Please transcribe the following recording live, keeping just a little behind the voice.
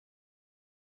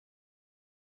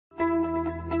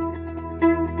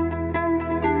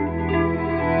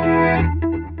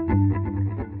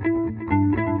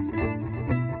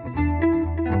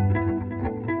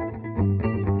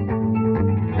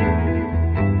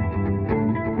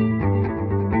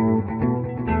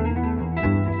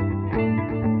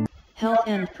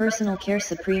Health and Personal Care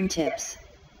Supreme Tips.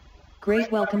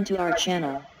 Great welcome to our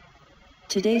channel.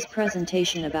 Today's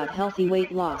presentation about healthy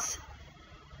weight loss.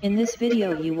 In this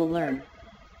video you will learn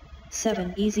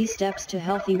 7 easy steps to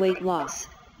healthy weight loss.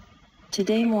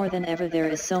 Today more than ever there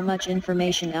is so much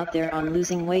information out there on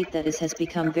losing weight that has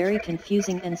become very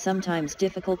confusing and sometimes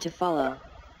difficult to follow.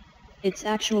 It's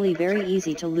actually very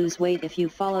easy to lose weight if you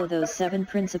follow those 7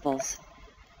 principles.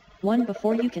 1.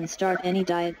 Before you can start any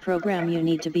diet program you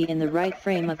need to be in the right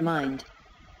frame of mind.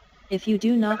 If you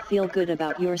do not feel good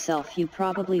about yourself you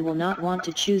probably will not want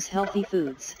to choose healthy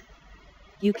foods.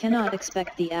 You cannot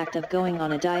expect the act of going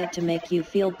on a diet to make you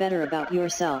feel better about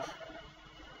yourself.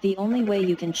 The only way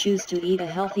you can choose to eat a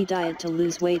healthy diet to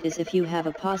lose weight is if you have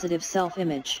a positive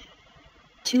self-image.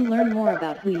 2. Learn more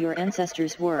about who your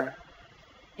ancestors were.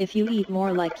 If you eat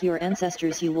more like your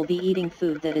ancestors you will be eating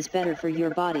food that is better for your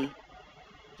body.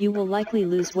 You will likely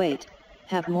lose weight,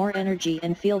 have more energy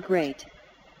and feel great.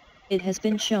 It has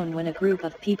been shown when a group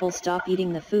of people stop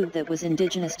eating the food that was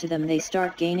indigenous to them they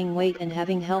start gaining weight and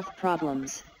having health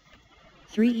problems.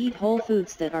 3. Eat whole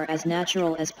foods that are as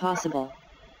natural as possible.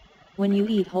 When you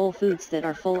eat whole foods that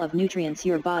are full of nutrients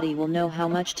your body will know how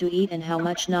much to eat and how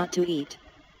much not to eat.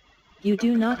 You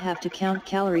do not have to count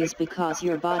calories because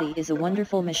your body is a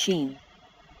wonderful machine.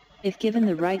 If given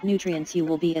the right nutrients you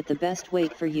will be at the best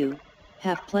weight for you,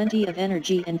 have plenty of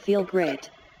energy and feel great.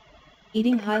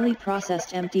 Eating highly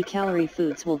processed empty-calorie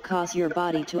foods will cause your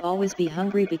body to always be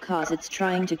hungry because it's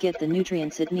trying to get the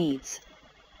nutrients it needs.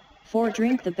 4.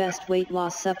 Drink the best weight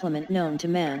loss supplement known to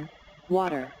man,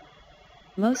 water.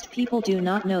 Most people do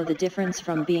not know the difference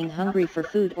from being hungry for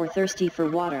food or thirsty for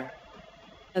water.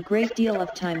 A great deal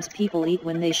of times people eat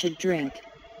when they should drink.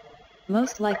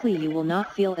 Most likely you will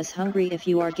not feel as hungry if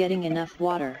you are getting enough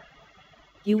water.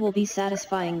 You will be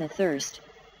satisfying the thirst,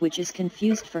 which is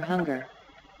confused for hunger.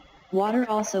 Water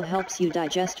also helps you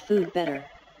digest food better.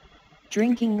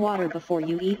 Drinking water before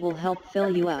you eat will help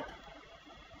fill you up.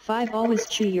 5. Always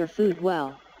chew your food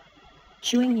well.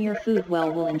 Chewing your food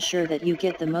well will ensure that you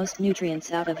get the most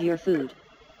nutrients out of your food.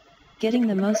 Getting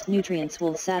the most nutrients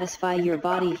will satisfy your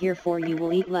body, therefore you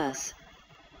will eat less.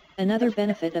 Another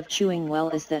benefit of chewing well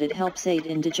is that it helps aid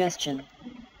in digestion.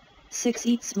 6.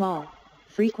 Eat small,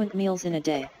 frequent meals in a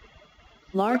day.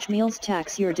 Large meals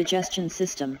tax your digestion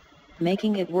system,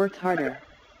 making it work harder.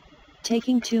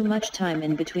 Taking too much time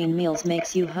in between meals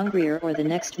makes you hungrier or the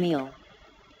next meal.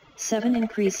 7.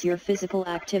 Increase your physical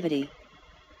activity.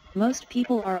 Most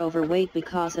people are overweight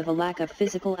because of a lack of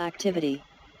physical activity.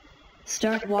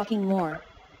 Start walking more,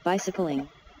 bicycling,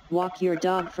 walk your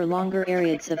dog for longer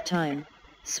periods of time,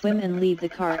 swim and leave the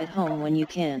car at home when you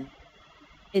can.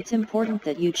 It's important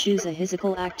that you choose a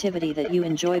physical activity that you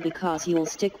enjoy because you will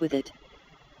stick with it.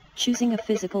 Choosing a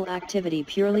physical activity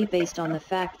purely based on the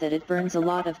fact that it burns a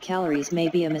lot of calories may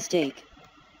be a mistake.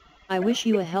 I wish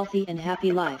you a healthy and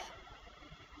happy life.